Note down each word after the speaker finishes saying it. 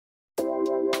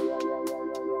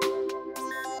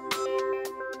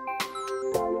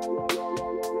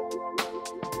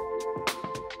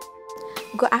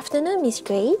Good afternoon, Miss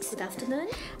Grace. Good afternoon.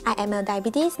 I am a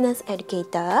diabetes nurse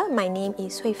educator. My name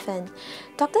is Hui Fen.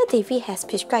 Dr. David has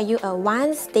prescribed you a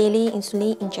once daily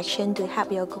insulin injection to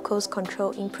help your glucose control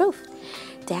improve.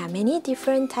 There are many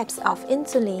different types of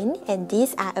insulin, and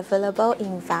these are available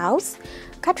in vials,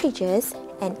 cartridges,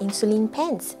 and insulin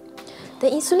pens. The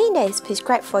insulin that is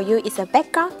prescribed for you is a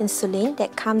background insulin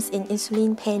that comes in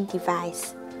insulin pen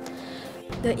device.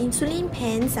 The insulin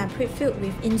pens are pre-filled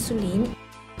with insulin,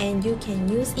 and you can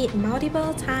use it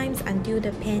multiple times until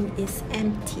the pen is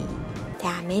empty.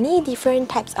 There are many different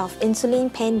types of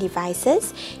insulin pen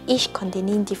devices, each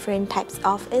containing different types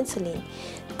of insulin.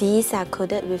 These are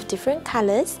coded with different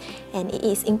colors, and it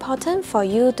is important for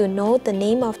you to know the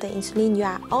name of the insulin you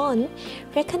are on,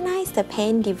 recognize the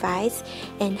pen device,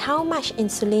 and how much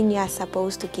insulin you are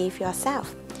supposed to give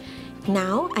yourself.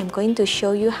 Now, I'm going to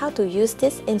show you how to use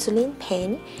this insulin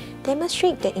pen,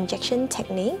 demonstrate the injection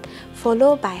technique,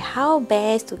 followed by how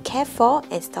best to care for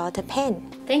and store the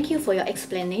pen. Thank you for your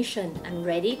explanation. I'm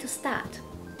ready to start.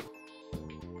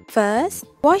 First,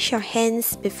 wash your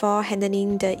hands before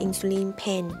handling the insulin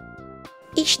pen.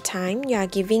 Each time you are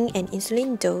giving an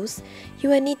insulin dose, you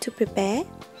will need to prepare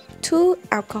 2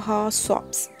 alcohol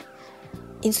swabs,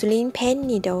 insulin pen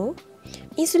needle.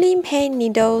 Insulin pen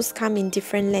needles come in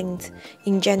different lengths.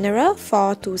 In general,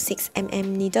 4 to 6 mm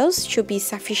needles should be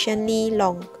sufficiently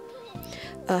long.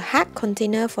 A hard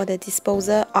container for the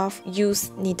disposal of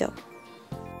used needle.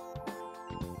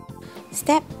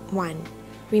 Step 1.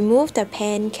 Remove the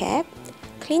pen cap.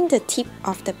 Clean the tip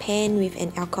of the pen with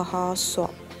an alcohol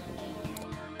swab.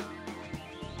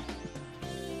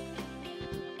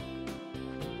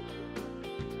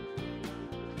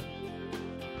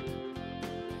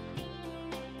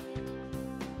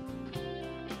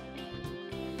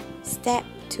 Step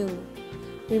 2.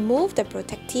 Remove the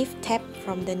protective tab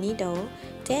from the needle,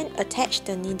 then attach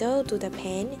the needle to the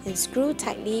pen and screw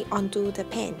tightly onto the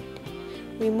pen.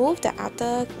 Remove the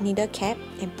outer needle cap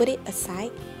and put it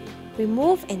aside.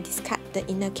 Remove and discard the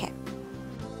inner cap.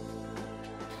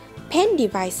 Pen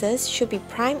devices should be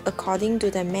primed according to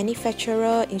the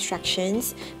manufacturer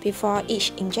instructions before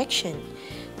each injection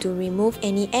to remove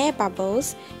any air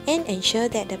bubbles and ensure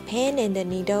that the pen and the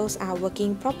needles are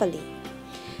working properly.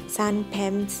 Some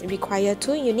pens require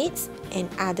 2 units and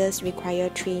others require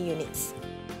 3 units.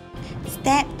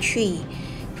 Step 3.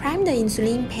 Prime the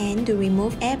insulin pen to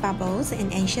remove air bubbles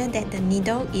and ensure that the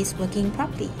needle is working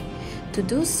properly. To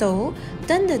do so,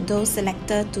 turn the dose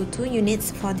selector to 2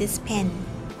 units for this pen.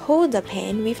 Hold the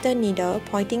pen with the needle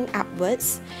pointing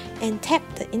upwards and tap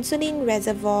the insulin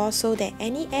reservoir so that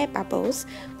any air bubbles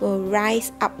will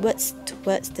rise upwards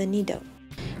towards the needle.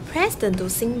 Press the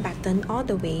dosing button all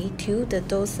the way till the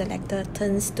dose selector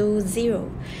turns to 0.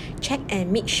 Check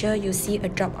and make sure you see a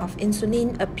drop of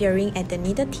insulin appearing at the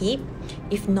needle tip.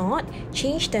 If not,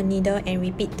 change the needle and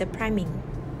repeat the priming.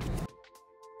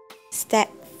 Step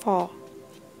 4.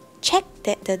 Check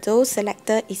that the dose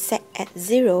selector is set at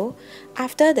 0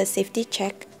 after the safety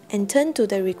check and turn to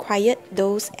the required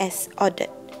dose as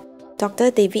ordered.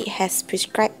 Dr. David has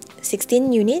prescribed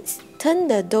 16 units. Turn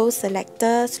the dose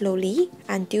selector slowly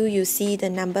until you see the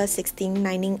number 16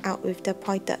 lining out with the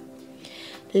pointer.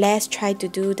 Let's try to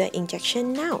do the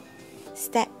injection now.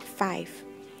 Step 5.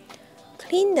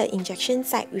 Clean the injection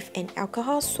site with an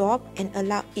alcohol swab and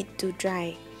allow it to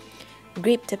dry.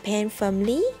 Grip the pen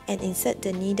firmly and insert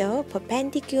the needle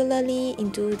perpendicularly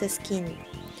into the skin.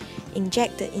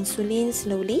 Inject the insulin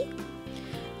slowly.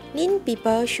 Lean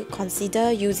people should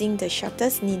consider using the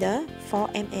shortest needle, 4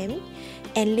 mm,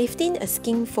 and lifting a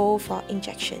skin fold for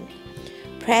injection.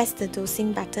 Press the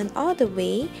dosing button all the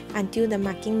way until the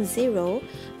marking 0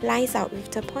 lines out with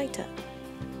the pointer.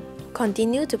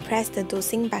 Continue to press the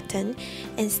dosing button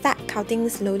and start counting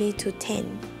slowly to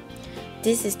 10.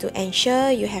 This is to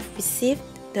ensure you have received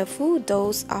the full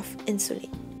dose of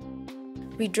insulin.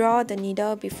 Withdraw the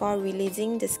needle before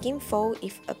releasing the skin fold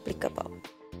if applicable.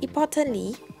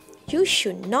 Importantly, you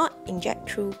should not inject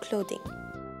through clothing.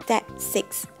 Step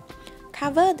 6.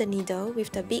 Cover the needle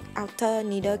with the big outer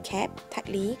needle cap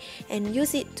tightly and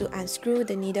use it to unscrew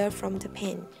the needle from the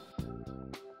pen.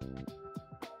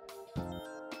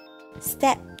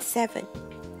 Step 7.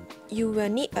 You will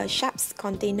need a sharps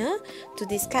container to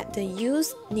discard the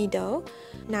used needle.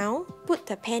 Now, put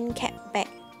the pen cap back.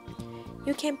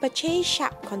 You can purchase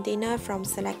sharp container from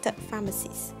selected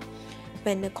pharmacies.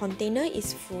 When the container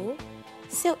is full,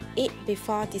 seal it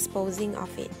before disposing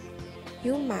of it.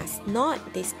 You must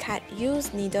not discard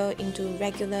used needle into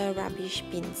regular rubbish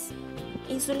bins.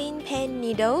 Insulin pen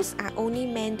needles are only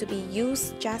meant to be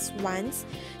used just once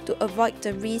to avoid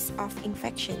the risk of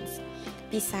infections.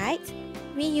 Besides,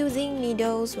 Reusing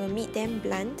needles will make them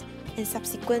blunt, and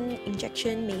subsequent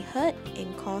injection may hurt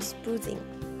and cause bruising.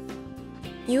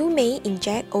 You may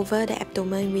inject over the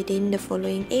abdomen within the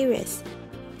following areas: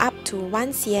 up to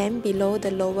 1 cm below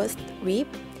the lowest rib,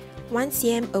 1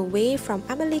 cm away from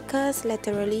umbilicus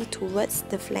laterally towards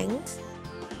the flanks,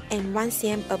 and 1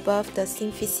 cm above the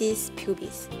symphysis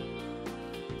pubis.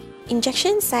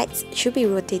 Injection sites should be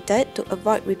rotated to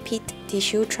avoid repeat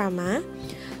tissue trauma.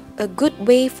 A good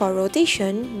way for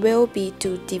rotation will be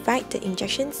to divide the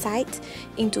injection sites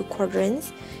into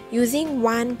quadrants, using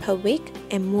one per week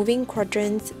and moving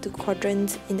quadrants to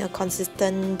quadrants in a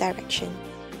consistent direction.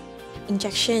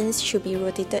 Injections should be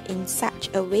rotated in such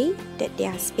a way that they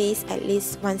are spaced at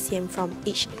least 1 cm from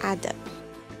each other.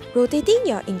 Rotating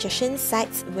your injection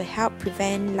sites will help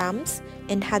prevent lumps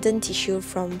and hardened tissue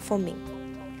from forming.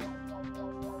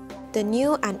 The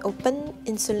new unopened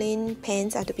insulin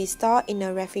pens are to be stored in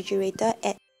a refrigerator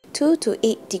at 2 to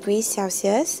 8 degrees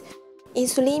Celsius.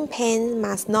 Insulin pens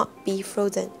must not be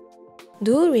frozen.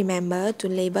 Do remember to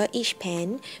label each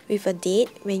pen with a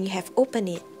date when you have opened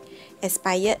it.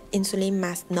 Expired insulin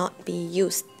must not be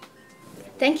used.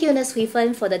 Thank you, Nurse Hui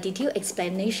Fen, for the detailed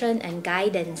explanation and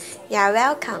guidance. You are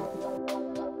welcome.